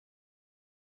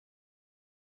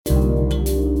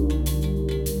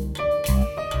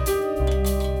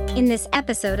In this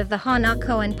episode of the Hana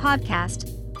Koen podcast,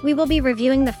 we will be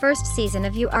reviewing the first season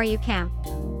of You Are You Camp.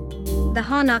 The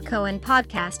Hana Koen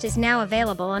podcast is now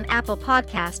available on Apple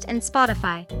Podcast and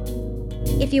Spotify.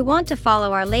 If you want to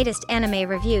follow our latest anime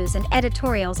reviews and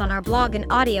editorials on our blog in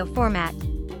audio format,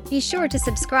 be sure to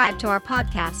subscribe to our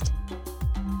podcast.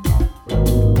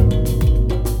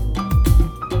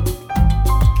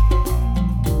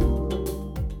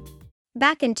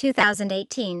 Back in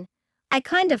 2018, I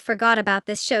kind of forgot about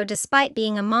this show despite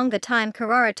being a manga time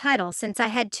Kurara title since I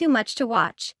had too much to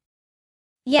watch.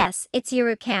 Yes, it's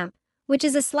Yuru Camp, which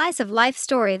is a slice of life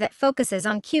story that focuses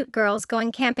on cute girls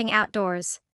going camping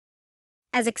outdoors.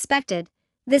 As expected,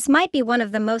 this might be one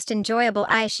of the most enjoyable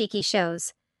Aishiki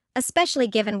shows, especially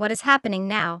given what is happening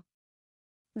now.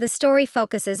 The story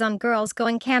focuses on girls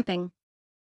going camping.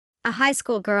 A high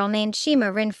school girl named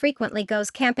Shima Rin frequently goes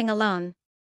camping alone.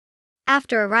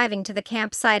 After arriving to the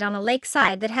campsite on a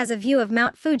lakeside that has a view of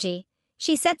Mount Fuji,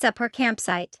 she sets up her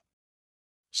campsite.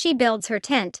 She builds her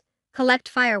tent, collect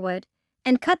firewood,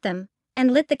 and cut them,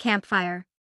 and lit the campfire.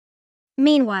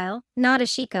 Meanwhile,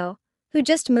 Nadeshiko, who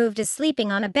just moved, is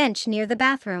sleeping on a bench near the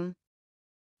bathroom.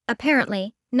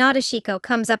 Apparently, Nadeshiko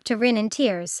comes up to Rin in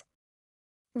tears.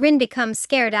 Rin becomes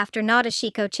scared after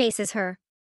Nadeshiko chases her.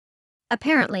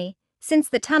 Apparently, since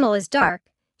the tunnel is dark,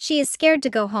 she is scared to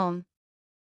go home.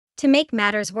 To make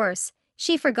matters worse,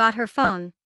 she forgot her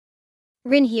phone.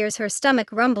 Rin hears her stomach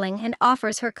rumbling and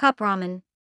offers her cup ramen.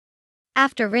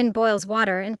 After Rin boils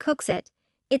water and cooks it,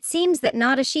 it seems that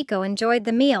Nadeshiko enjoyed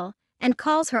the meal and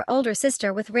calls her older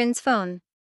sister with Rin's phone.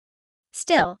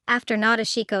 Still, after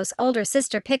Nadeshiko's older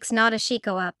sister picks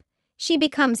Nadeshiko up, she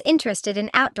becomes interested in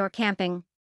outdoor camping.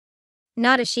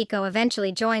 Nadeshiko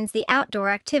eventually joins the Outdoor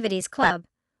Activities Club,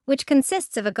 which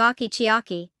consists of Agaki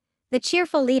Chiaki, the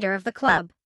cheerful leader of the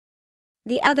club.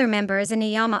 The other member is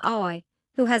Inuyama Aoi,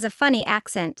 who has a funny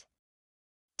accent.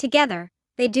 Together,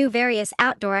 they do various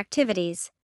outdoor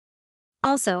activities.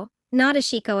 Also,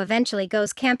 Nadeshiko eventually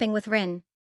goes camping with Rin.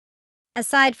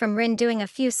 Aside from Rin doing a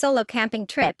few solo camping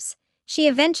trips, she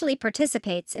eventually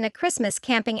participates in a Christmas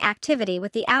camping activity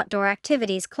with the Outdoor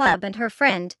Activities Club and her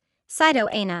friend, Saito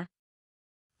Aina.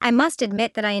 I must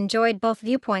admit that I enjoyed both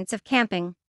viewpoints of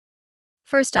camping.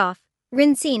 First off,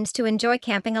 Rin seems to enjoy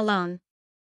camping alone.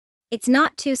 It's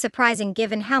not too surprising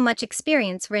given how much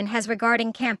experience Rin has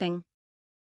regarding camping.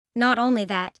 Not only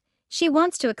that, she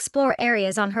wants to explore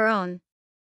areas on her own.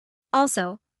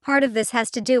 Also, part of this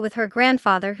has to do with her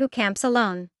grandfather who camps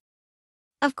alone.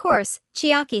 Of course,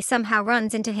 Chiaki somehow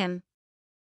runs into him.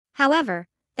 However,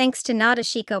 thanks to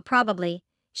Nadeshiko probably,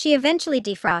 she eventually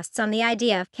defrosts on the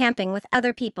idea of camping with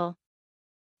other people.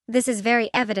 This is very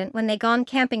evident when they gone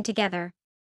camping together.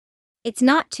 It's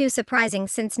not too surprising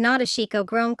since Nadeshiko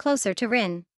grown closer to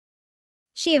Rin.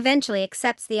 She eventually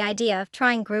accepts the idea of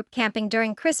trying group camping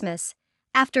during Christmas,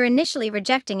 after initially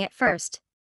rejecting it first.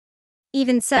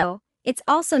 Even so, it's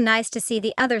also nice to see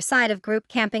the other side of group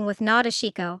camping with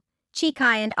Nadeshiko,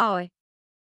 Chikai and Aoi.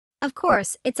 Of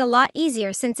course, it's a lot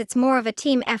easier since it's more of a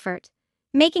team effort,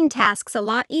 making tasks a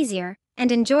lot easier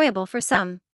and enjoyable for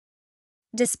some.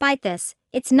 Despite this,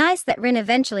 it's nice that Rin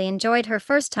eventually enjoyed her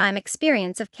first-time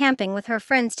experience of camping with her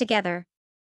friends together.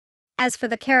 As for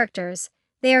the characters,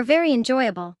 they are very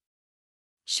enjoyable.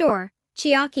 Sure,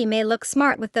 Chiaki may look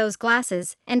smart with those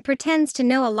glasses and pretends to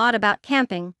know a lot about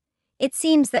camping. It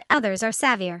seems that others are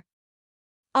savvier.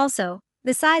 Also,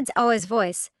 besides Aoi's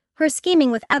voice, her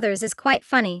scheming with others is quite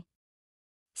funny.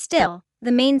 Still,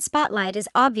 the main spotlight is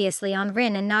obviously on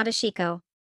Rin and Nadeshiko.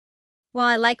 While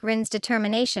I like Rin's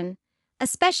determination,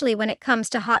 especially when it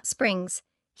comes to hot springs,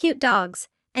 cute dogs,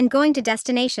 and going to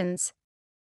destinations.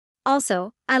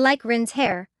 Also, I like Rin's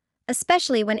hair,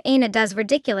 especially when Aina does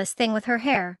ridiculous thing with her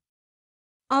hair.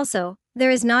 Also, there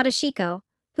is Nadeshiko,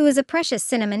 who is a precious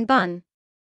cinnamon bun.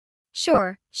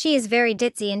 Sure, she is very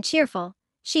ditzy and cheerful,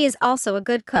 she is also a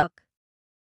good cook.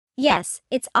 Yes,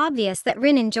 it's obvious that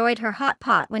Rin enjoyed her hot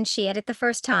pot when she ate it the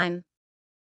first time.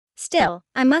 Still,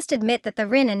 I must admit that the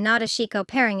Rin and Nadeshiko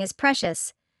pairing is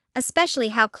precious, especially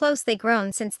how close they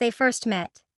grown since they first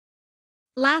met.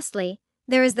 Lastly,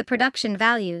 there is the production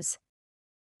values.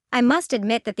 I must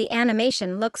admit that the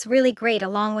animation looks really great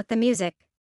along with the music.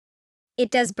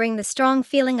 It does bring the strong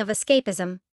feeling of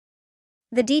escapism.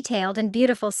 The detailed and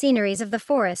beautiful sceneries of the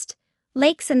forest,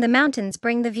 lakes and the mountains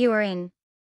bring the viewer in.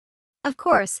 Of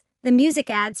course, the music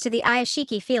adds to the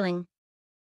Aishiki feeling.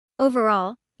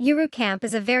 Overall, Yuru Camp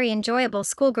is a very enjoyable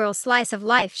schoolgirl slice of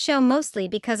life show mostly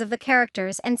because of the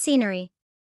characters and scenery.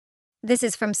 This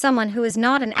is from someone who is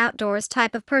not an outdoors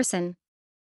type of person.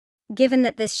 Given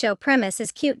that this show premise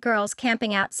is cute girls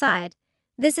camping outside,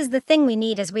 this is the thing we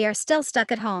need as we are still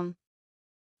stuck at home.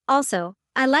 Also,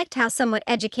 I liked how somewhat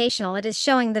educational it is,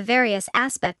 showing the various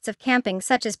aspects of camping,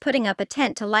 such as putting up a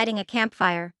tent to lighting a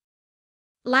campfire.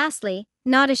 Lastly,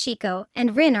 Nadeshiko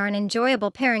and Rin are an enjoyable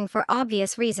pairing for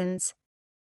obvious reasons.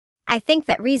 I think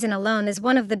that reason alone is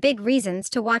one of the big reasons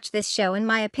to watch this show, in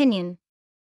my opinion.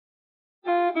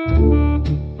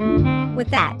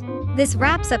 With that, this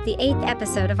wraps up the 8th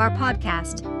episode of our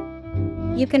podcast.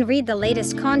 You can read the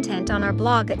latest content on our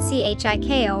blog at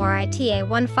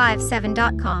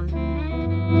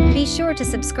chikorita157.com. Be sure to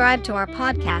subscribe to our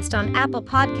podcast on Apple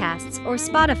Podcasts or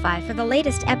Spotify for the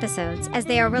latest episodes as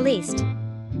they are released.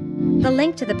 The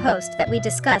link to the post that we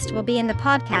discussed will be in the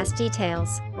podcast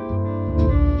details.